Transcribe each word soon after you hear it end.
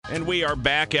And we are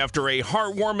back after a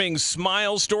heartwarming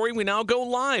smile story. We now go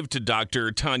live to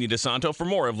Dr. Tanya DeSanto for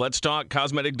more of Let's Talk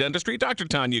Cosmetic Dentistry. Dr.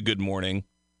 Tanya, good morning.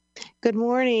 Good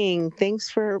morning. Thanks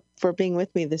for being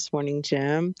with me this morning,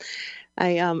 Jim.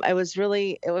 It was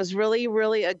really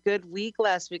a good week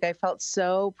last week. I felt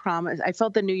so promised. I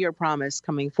felt the New Year promise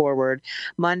coming forward.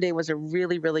 Monday was a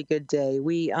really good day.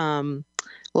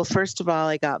 Well, first of all,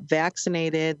 I got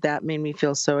vaccinated. That made me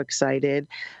feel so excited.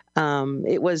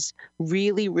 It was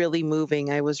really moving.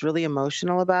 I was really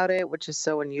emotional about it, which is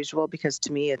so unusual because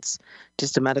to me, it's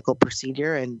just a medical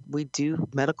procedure, and we do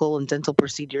medical and dental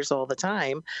procedures all the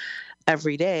time,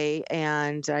 every day.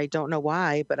 And I don't know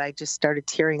why, but I just started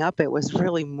tearing up. It was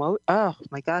really, oh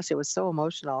my gosh, it was so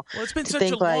emotional. Well, it's been to such a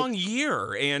think like, long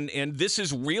year, and this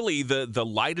is really the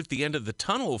light at the end of the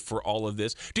tunnel for all of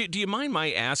this. Do you mind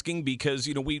my asking? Because,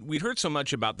 we'd heard so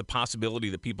much about the possibility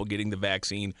that people getting the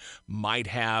vaccine might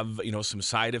have, some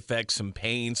side effects, some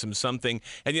pain, something.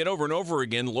 And yet over and over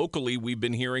again, locally, we've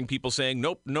been hearing people saying,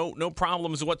 nope, no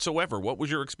problems whatsoever. What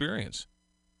was your experience?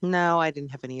 No, I didn't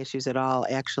have any issues at all,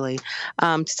 actually.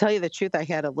 To tell you the truth, I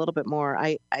had a little bit more.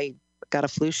 I got a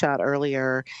flu shot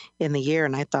earlier in the year,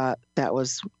 and I thought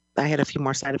I had a few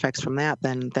more side effects from that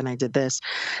than I did this.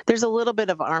 There's a little bit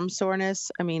of arm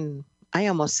soreness. I mean, I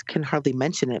almost can hardly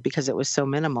mention it because it was so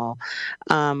minimal.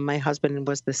 My husband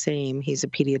was the same. He's a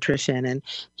pediatrician, and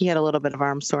he had a little bit of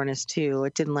arm soreness too.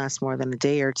 It didn't last more than a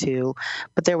day or two,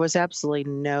 but there was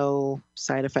absolutely no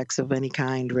side effects of any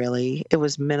kind, really. It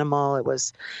was minimal. It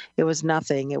was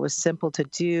nothing. It was simple to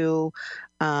do.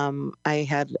 I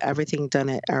had everything done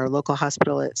at our local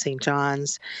hospital at St.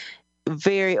 John's.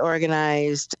 Very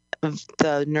organized.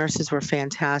 The nurses were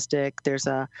fantastic. There's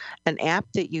an app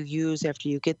that you use after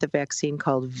you get the vaccine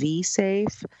called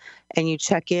V-Safe, and you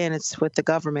check in. It's with the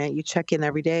government. You check in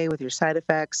every day with your side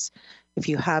effects. If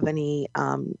you have any,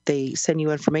 they send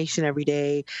you information every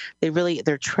day.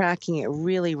 They're tracking it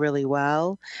really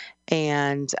well,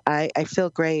 and I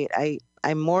feel great.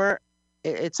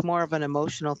 It's more of an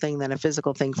emotional thing than a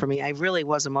physical thing for me. I really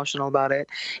was emotional about it.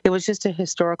 It was just a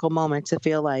historical moment to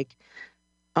feel like,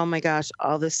 oh my gosh,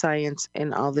 all this science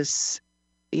and all this,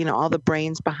 all the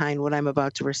brains behind what I'm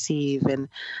about to receive. And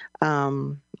I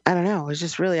don't know, it was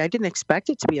just really, I didn't expect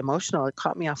it to be emotional. It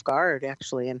caught me off guard,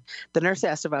 actually. And the nurse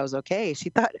asked if I was okay.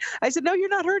 I said, no, you're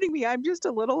not hurting me. I'm just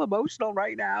a little emotional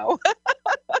right now.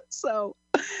 So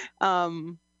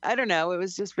I don't know. It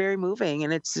was just very moving,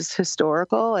 and it's just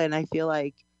historical. And I feel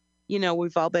like,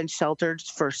 we've all been sheltered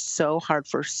for so hard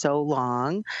for so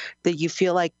long that you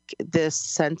feel like this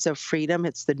sense of freedom.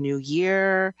 It's the new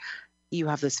year. You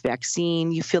have this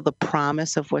vaccine. You feel the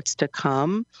promise of what's to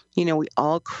come. We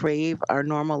all crave our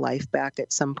normal life back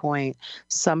at some point,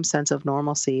 some sense of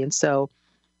normalcy. And so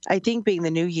I think being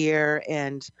the new year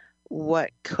and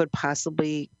what could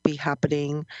possibly be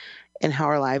happening and how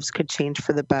our lives could change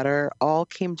for the better all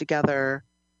came together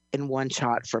in one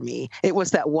shot for me. It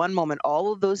was that one moment.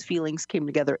 All of those feelings came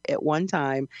together at one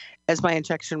time as my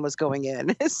injection was going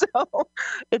in. So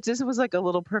it just was like a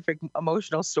little perfect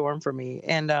emotional storm for me.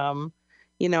 And,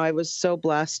 I was so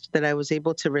blessed that I was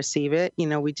able to receive it.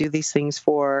 We do these things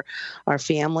for our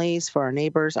families, for our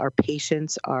neighbors, our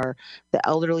patients, the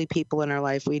elderly people in our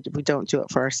life. We don't do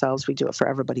it for ourselves. We do it for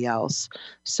everybody else.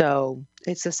 So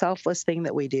it's a selfless thing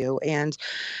that we do. And,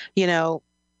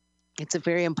 it's a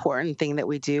very important thing that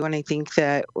we do. And I think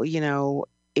that,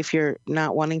 if you're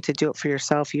not wanting to do it for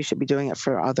yourself, you should be doing it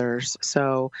for others.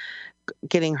 So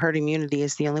getting herd immunity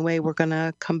is the only way we're going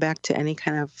to come back to any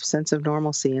kind of sense of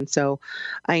normalcy. And so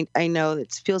I know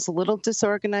it feels a little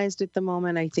disorganized at the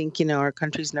moment. I think, our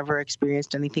country's never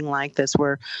experienced anything like this.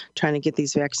 We're trying to get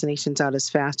these vaccinations out as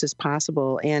fast as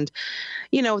possible. And,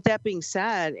 with that being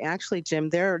said, actually, Jim,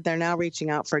 they're now reaching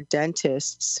out for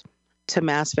dentists to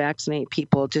mass vaccinate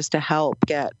people just to help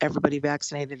get everybody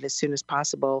vaccinated as soon as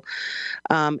possible.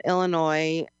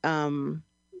 Illinois, the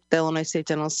Illinois State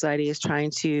Dental Society is trying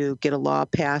to get a law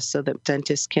passed so that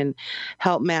dentists can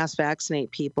help mass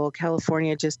vaccinate people.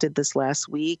 California just did this last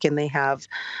week, and they have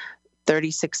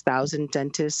 36,000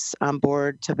 dentists on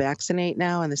board to vaccinate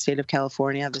now in the state of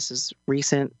California. This is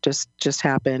recent, just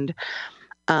happened.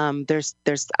 There's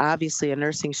obviously a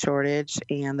nursing shortage,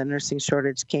 and the nursing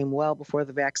shortage came well before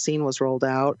the vaccine was rolled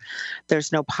out.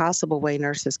 There's no possible way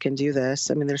nurses can do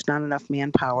this. I mean, there's not enough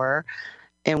manpower,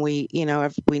 and we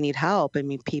need help. I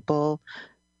mean, people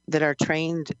that are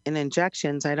trained in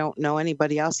injections, I don't know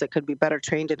anybody else that could be better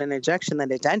trained in an injection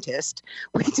than a dentist.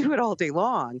 We do it all day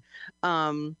long.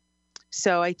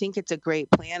 So I think it's a great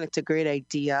plan. It's a great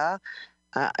idea.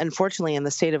 unfortunately, in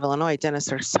the state of Illinois,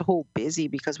 dentists are so busy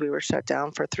because we were shut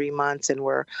down for 3 months and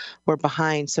we're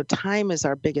behind. So time is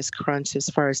our biggest crunch as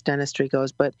far as dentistry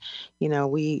goes. But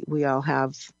we all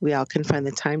can find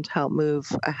the time to help move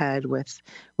ahead with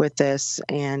this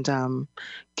and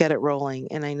get it rolling.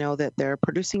 And I know that they're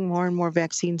producing more and more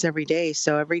vaccines every day.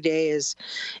 So every day is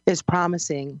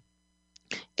promising,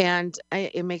 and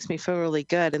it makes me feel really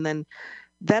good. And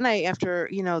then I, after,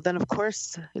 then of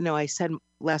course, I said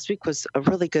last week was a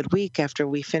really good week after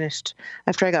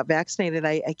I got vaccinated.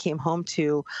 I came home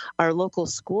to our local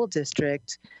school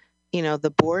district,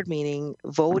 the board meeting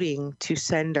voting to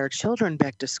send our children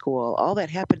back to school. All that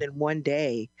happened in one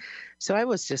day. So I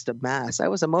was just a mess. I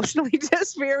was emotionally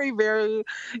just very, very,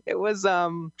 it was, I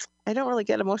don't really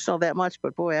get emotional that much,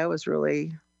 but boy,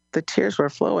 the tears were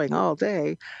flowing all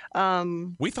day.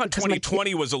 We thought Because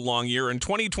 2020 was a long year, and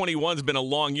 2021's been a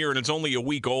long year, and it's only a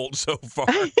week old so far.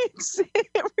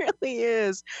 it really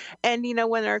is. And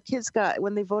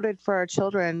when they voted for our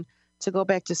children to go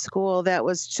back to school, that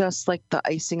was just like the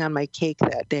icing on my cake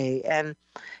that day. And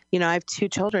I have two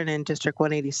children in District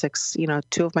 186.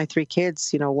 Two of my three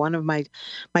kids. One of my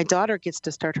daughter gets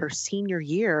to start her senior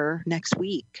year next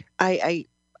week. I'm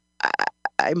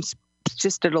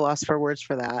just at a loss for words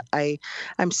for that.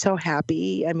 I'm so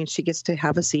happy. I mean, she gets to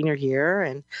have a senior year,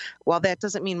 and while that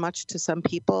doesn't mean much to some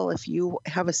people, if you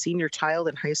have a senior child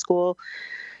in high school,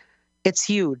 it's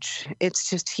huge. It's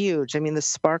just huge. I mean, the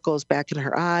sparkle is back in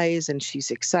her eyes, and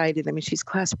she's excited. I mean, she's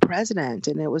class president,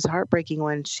 and it was heartbreaking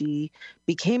when she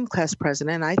became class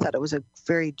president. I thought it was a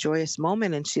very joyous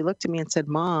moment, and she looked at me and said,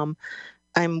 "Mom,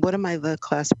 what am I the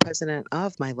class president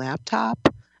of? My laptop?"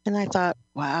 And I thought,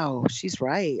 wow, she's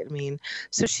right. I mean,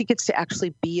 so she gets to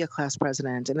actually be a class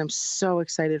president, and I'm so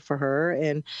excited for her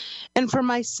and for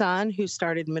my son who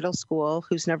started middle school,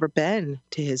 who's never been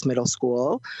to his middle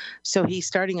school. So he's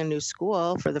starting a new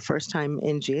school for the first time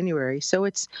in January. So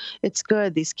it's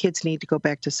good. These kids need to go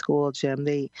back to school, Jim.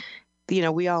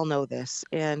 We all know this.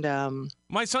 And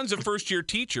my son's a first-year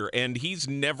teacher, and he's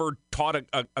never taught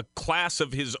a class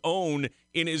of his own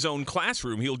in his own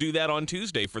classroom. He'll do that on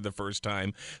Tuesday for the first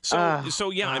time. So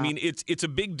yeah, wow. I mean, it's a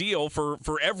big deal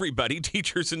for everybody,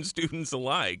 teachers and students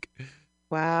alike.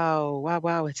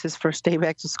 Wow. It's his first day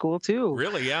back to school too.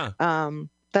 Really, yeah.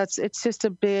 It's just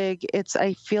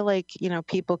I feel like,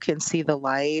 people can see the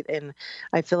light, and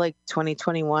I feel like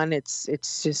 2021, it's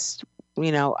just,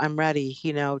 I'm ready,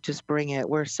 just bring it.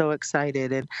 We're so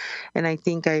excited. And I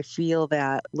think I feel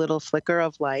that little flicker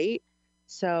of light.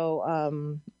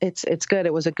 So it's good.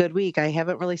 It was a good week. I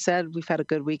haven't really said we've had a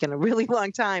good week in a really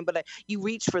long time, but you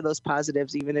reach for those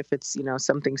positives, even if it's,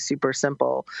 something super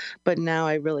simple. But now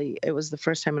it was the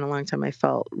first time in a long time I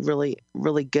felt really,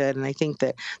 really good. And I think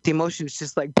that the emotions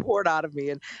just like poured out of me.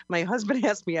 And my husband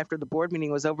asked me after the board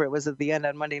meeting was over, it was at the end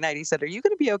on Monday night. He said, "Are you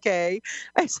going to be okay?"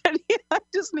 I said, "Yeah, I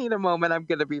just need a moment. I'm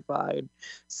going to be fine."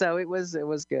 So it was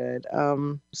good.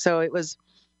 So it was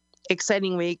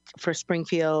exciting week for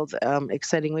Springfield,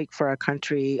 exciting week for our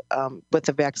country, with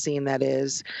the vaccine that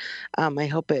is. I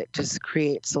hope it just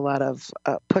creates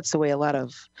puts away a lot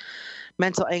of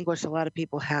mental anguish a lot of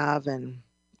people have, and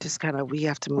just we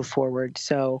have to move forward.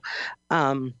 So,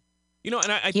 um, And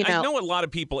I know a lot of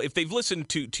people, if they've listened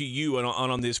to you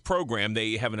on this program,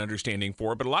 they have an understanding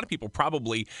for it. But a lot of people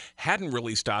probably hadn't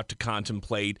really stopped to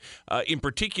contemplate, in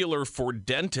particular for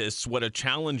dentists, what a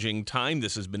challenging time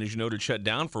this has been. As you know, to shut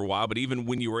down for a while. But even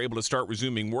when you were able to start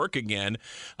resuming work again,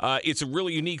 it's a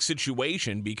really unique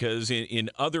situation because in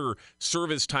other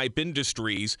service-type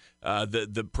industries,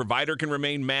 the provider can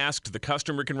remain masked, the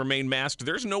customer can remain masked.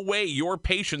 There's no way your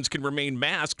patients can remain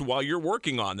masked while you're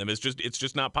working on them. It's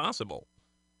just not possible.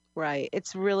 Right. It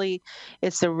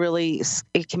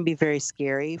can be very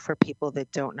scary for people that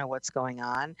don't know what's going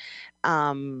on.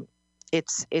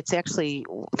 It's actually,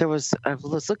 I was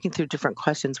looking through different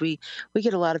questions. We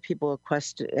get a lot of people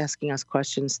asking us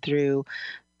questions through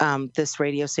this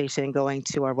radio station, going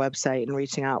to our website and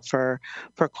reaching out for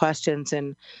questions.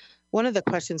 And one of the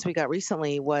questions we got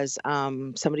recently was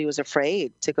somebody was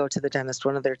afraid to go to the dentist.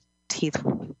 One of their teeth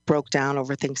broke down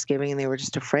over Thanksgiving, and they were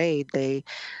just afraid. They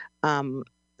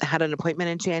had an appointment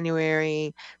in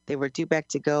January. They were due back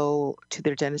to go to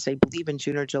their dentist, I believe, in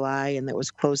June or July, and it was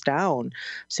closed down.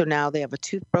 So now they have a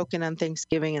tooth broken on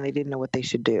Thanksgiving, and they didn't know what they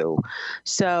should do.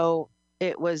 So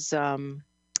it was,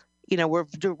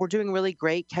 we're doing really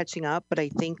great catching up, but I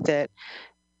think that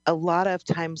a lot of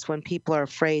times when people are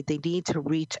afraid, they need to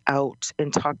reach out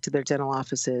and talk to their dental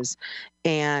offices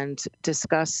and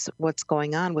discuss what's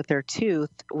going on with their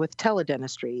tooth with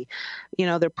teledentistry.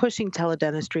 They're pushing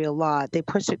teledentistry a lot. They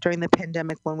pushed it during the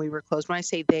pandemic when we were closed. When I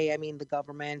say they, I mean the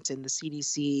government and the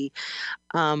CDC.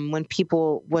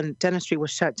 When dentistry was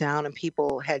shut down and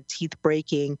people had teeth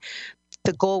breaking,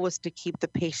 the goal was to keep the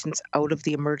patients out of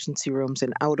the emergency rooms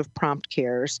and out of prompt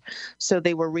cares. So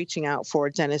they were reaching out for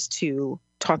a dentist to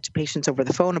talk to patients over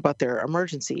the phone about their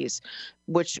emergencies,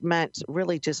 which meant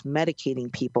really just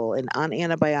medicating people and on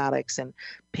antibiotics and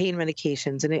pain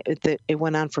medications. And it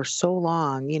went on for so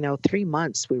long, 3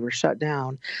 months we were shut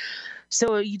down.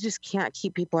 So you just can't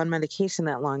keep people on medication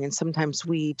that long. And sometimes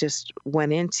we just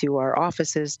went into our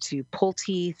offices to pull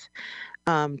teeth,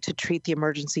 to treat the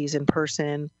emergencies in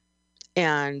person.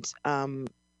 And a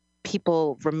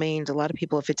lot of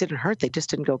people, if it didn't hurt, they just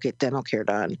didn't go get dental care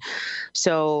done.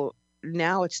 So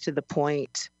now it's to the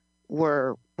point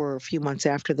where we're a few months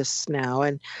after this now,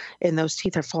 and those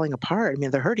teeth are falling apart. I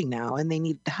mean, they're hurting now and they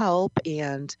need help.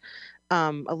 And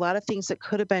a lot of things that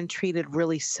could have been treated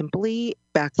really simply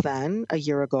back then, a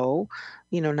year ago,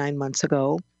 9 months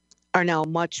ago, are now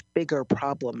much bigger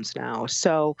problems now.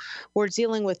 So we're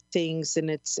dealing with things, and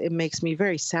it makes me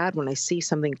very sad when I see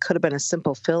something could have been a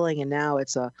simple filling and now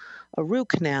it's a root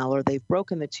canal, or they've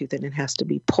broken the tooth and it has to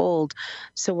be pulled.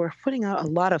 So we're putting out a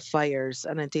lot of fires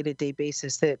on a day-to-day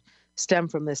basis that stem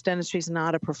from this. Dentistry is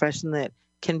not a profession that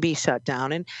can be shut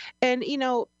down. And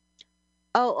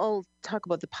I'll talk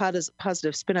about the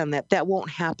positive spin on that. That won't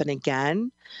happen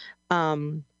again.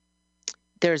 Um,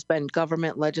 there's been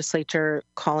government legislature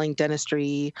calling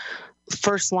dentistry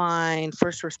first line,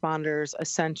 first responders,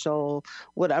 essential,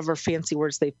 whatever fancy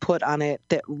words they put on it.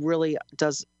 That really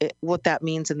does it. What that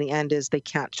means in the end is they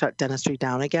can't shut dentistry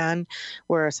down again.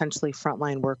 We're essentially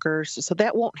frontline workers. So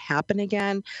that won't happen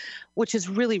again, which is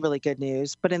really, really good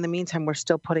news. But in the meantime, we're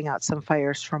still putting out some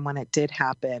fires from when it did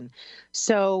happen.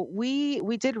 So we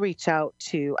did reach out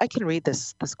to, I can read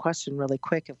this question really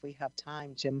quick if we have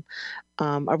time, Jim.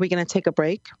 Are we going to take a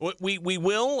break? We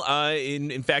will.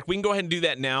 In fact, we can go ahead and do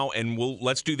that now, and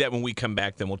let's do that when we come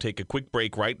back. Then we'll take a quick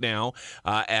break right now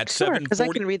at Sure, 7:40. because I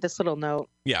can read this little note.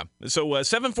 Yeah. So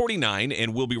 7:49,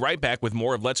 and we'll be right back with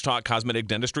more of Let's Talk Cosmetic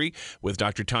Dentistry with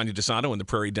Dr. Tanya DeSanto and the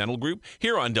Prairie Dental Group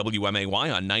here on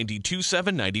WMAY on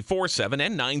 92.7, 94.7,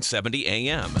 and 970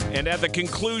 AM. And at the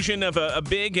conclusion of a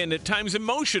big and at times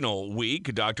emotional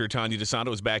week, Dr. Tanya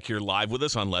DeSanto is back here live with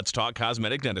us on Let's Talk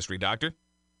Cosmetic Dentistry. Doctor?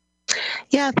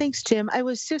 Yeah, thanks, Jim. I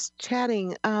was just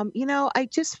chatting. I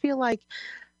just feel like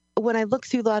when I look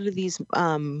through a lot of these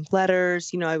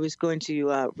letters, I was going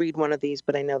to read one of these,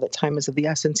 but I know that time is of the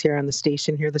essence here on the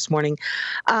station here this morning.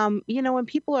 When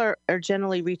people are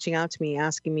generally reaching out to me,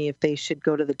 asking me if they should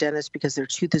go to the dentist because their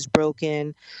tooth is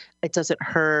broken, it doesn't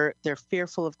hurt, they're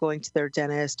fearful of going to their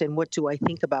dentist, and what do I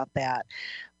think about that?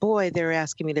 Boy, they're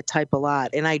asking me to type a lot,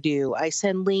 and I do. I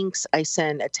send links, I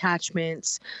send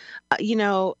attachments.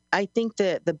 I think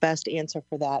that the best answer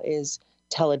for that is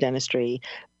teledentistry.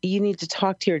 You need to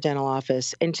talk to your dental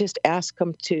office and just ask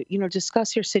them to,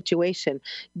 discuss your situation.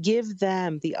 Give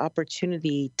them the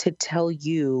opportunity to tell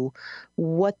you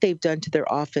what they've done to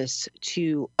their office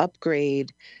to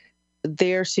upgrade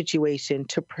their situation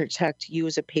to protect you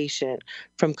as a patient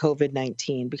from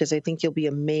COVID-19, because I think you'll be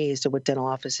amazed at what dental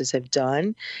offices have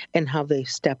done and how they've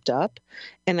stepped up.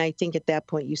 And I think at that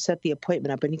point, you set the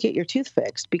appointment up and you get your tooth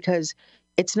fixed, because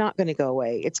it's not going to go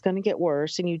away. It's going to get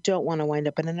worse, and you don't want to wind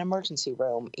up in an emergency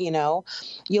room.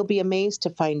 You'll be amazed to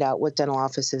find out what dental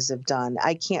offices have done.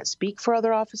 I can't speak for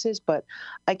other offices, but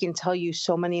I can tell you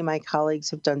so many of my colleagues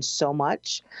have done so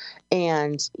much.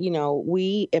 And,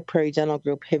 we at Prairie Dental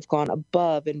Group have gone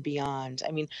above and beyond.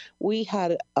 I mean, we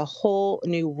had a whole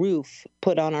new roof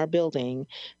put on our building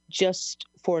just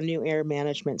for a new air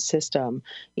management system.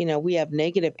 We have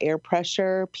negative air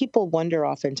pressure. People wonder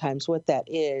oftentimes what that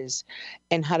is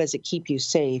and how does it keep you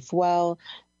safe? Well,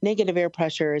 negative air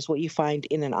pressure is what you find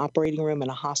in an operating room in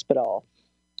a hospital.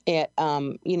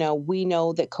 We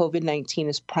know that COVID-19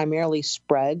 is primarily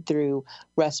spread through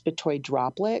respiratory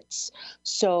droplets.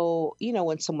 So,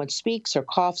 when someone speaks or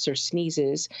coughs or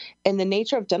sneezes, and the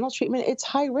nature of dental treatment, it's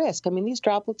high risk. I mean, these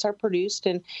droplets are produced,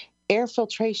 and air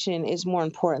filtration is more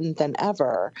important than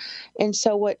ever. And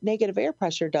so what negative air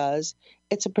pressure does,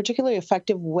 it's a particularly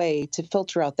effective way to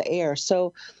filter out the air.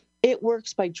 So it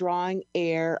works by drawing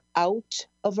air out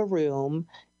of a room.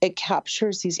 It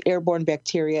captures these airborne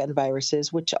bacteria and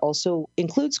viruses, which also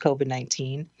includes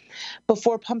COVID-19.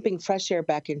 before pumping fresh air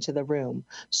back into the room.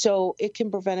 So it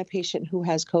can prevent a patient who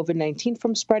has COVID-19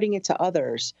 from spreading it to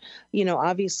others.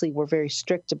 Obviously, we're very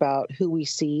strict about who we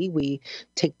see. We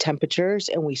take temperatures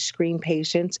and we screen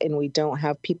patients, and we don't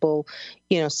have people,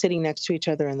 sitting next to each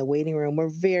other in the waiting room. We're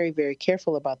very, very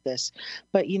careful about this.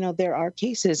 But, there are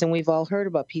cases, and we've all heard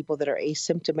about people that are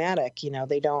asymptomatic.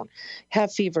 They don't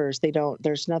have fevers.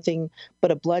 There's nothing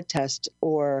but a blood test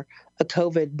or a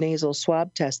COVID nasal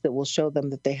swab test that will show them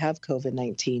that they have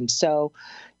COVID-19. So,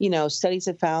 studies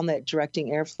have found that directing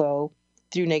airflow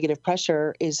through negative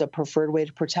pressure is a preferred way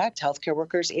to protect healthcare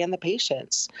workers and the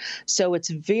patients. So it's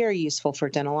very useful for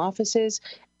dental offices.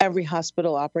 Every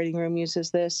hospital operating room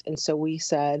uses this. And so we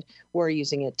said we're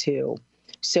using it too.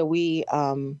 So we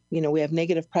have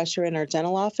negative pressure in our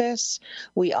dental office.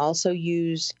 We also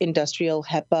use industrial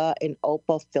HEPA and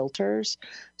ULPA filters.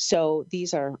 So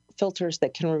these are filters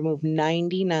that can remove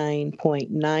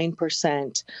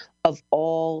 99.9% of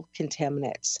all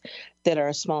contaminants that are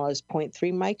as small as zero point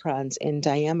 0.3 microns in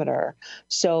diameter.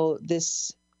 So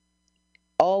this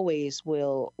always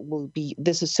will be,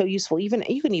 this is so useful. Even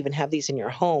you can even have these in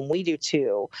your home. We do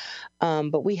too.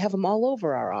 But we have them all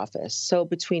over our office. So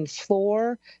between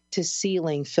floor to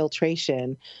ceiling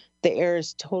filtration, the air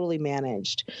is totally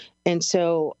managed. And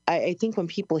so I think when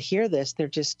people hear this, they're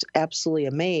just absolutely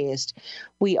amazed.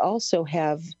 We also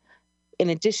have,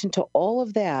 in addition to all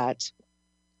of that,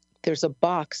 there's a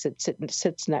box that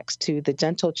sits next to the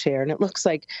dental chair. And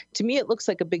to me, it looks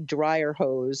like a big dryer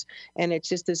hose. And it's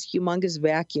just this humongous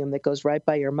vacuum that goes right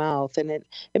by your mouth. And it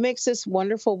makes this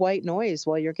wonderful white noise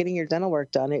while you're getting your dental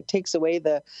work done. It takes away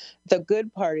the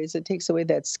good part is it takes away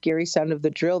that scary sound of the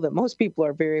drill that most people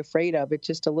are very afraid of. It's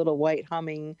just a little white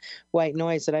humming white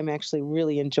noise that I'm actually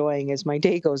really enjoying as my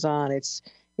day goes on. It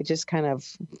just kind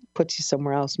of puts you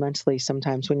somewhere else mentally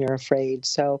sometimes when you're afraid.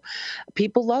 So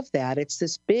people love that. It's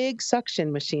this big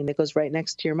suction machine that goes right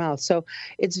next to your mouth. So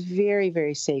it's very,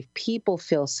 very safe. People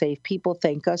feel safe. People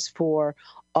thank us for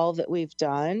all that we've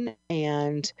done.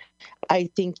 And I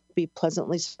think be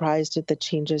pleasantly surprised at the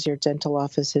changes your dental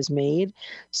office has made.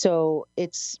 So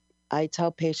I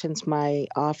tell patients my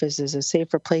office is a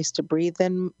safer place to breathe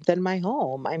than my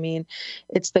home. I mean,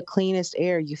 it's the cleanest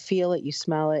air. You feel it, you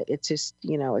smell it. It just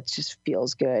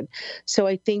feels good. So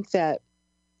I think that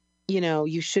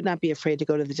you should not be afraid to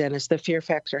go to the dentist. The fear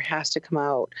factor has to come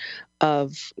out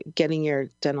of getting your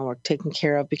dental work taken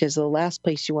care of, because the last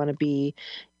place you want to be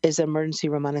is an emergency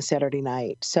room on a Saturday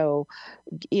night. So,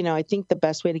 I think the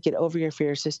best way to get over your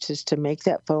fears is just to make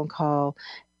that phone call,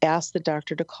 ask the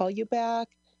doctor to call you back.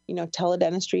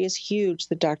 Teledentistry is huge.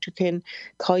 The doctor can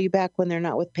call you back when they're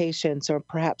not with patients, or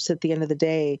perhaps at the end of the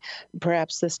day,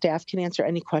 perhaps the staff can answer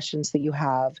any questions that you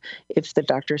have if the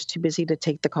doctor's too busy to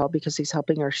take the call because he's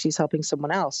helping or she's helping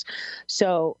someone else.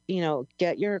 So,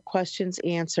 get your questions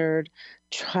answered.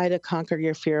 Try to conquer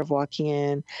your fear of walking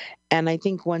in. And I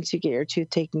think once you get your tooth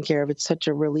taken care of, it's such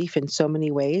a relief in so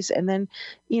many ways. And then,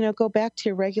 go back to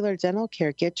your regular dental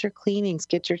care, get your cleanings,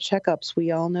 get your checkups.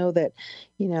 We all know that,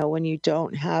 when you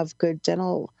don't have good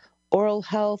dental oral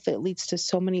health, it leads to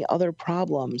so many other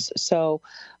problems. So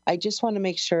I just want to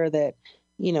make sure that,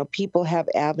 people have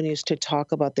avenues to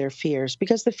talk about their fears,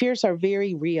 because the fears are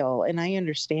very real. And I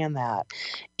understand that.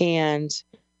 And,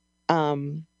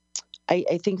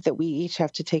 I think that we each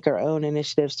have to take our own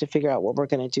initiatives to figure out what we're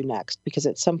going to do next, because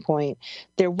at some point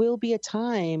there will be a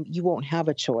time you won't have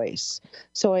a choice.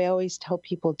 So I always tell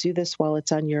people, do this while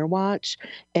it's on your watch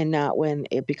and not when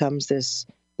it becomes this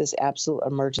absolute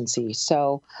emergency.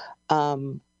 So,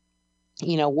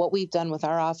 what we've done with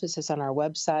our office is on our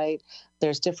website.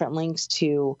 There's different links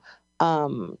to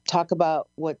talk about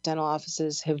what dental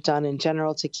offices have done in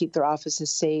general to keep their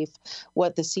offices safe,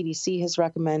 what the CDC has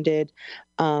recommended.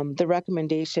 The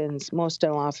recommendations, most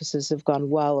dental offices have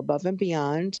gone well above and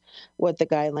beyond what the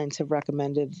guidelines have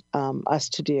recommended us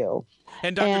to do.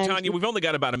 And Dr. Tanya, we've only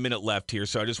got about a minute left here,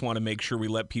 so I just want to make sure we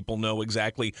let people know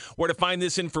exactly where to find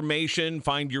this information,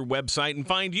 find your website, and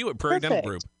find you at Prairie Dental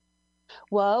Group.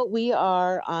 Well, we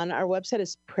are on our website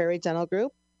is Prairie Dental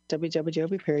Group,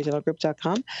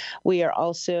 www.prairiedentalgroup.com. We are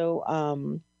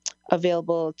also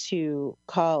available to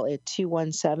call at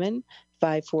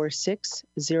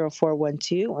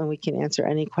 217-546-0412, and we can answer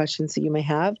any questions that you may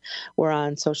have. We're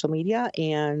on social media,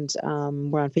 and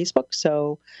we're on Facebook.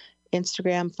 So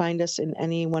Instagram, find us in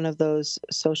any one of those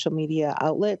social media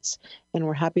outlets, and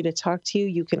we're happy to talk to you.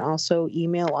 You can also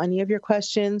email any of your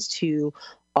questions to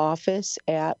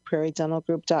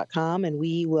office@prairiedentalgroup.com, and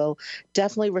we will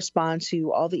definitely respond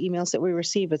to all the emails that we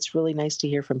receive. It's really nice to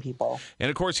hear from people. And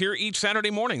of course, here each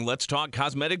Saturday morning, let's talk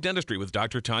cosmetic dentistry with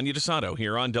Dr. Tanya DeSato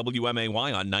here on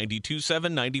WMAY on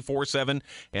 92.7, 94.7,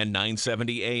 and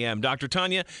 970 AM. Dr.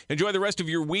 Tanya, enjoy the rest of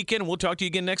your weekend. We'll talk to you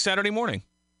again next Saturday morning.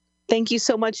 Thank you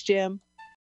so much, Jim.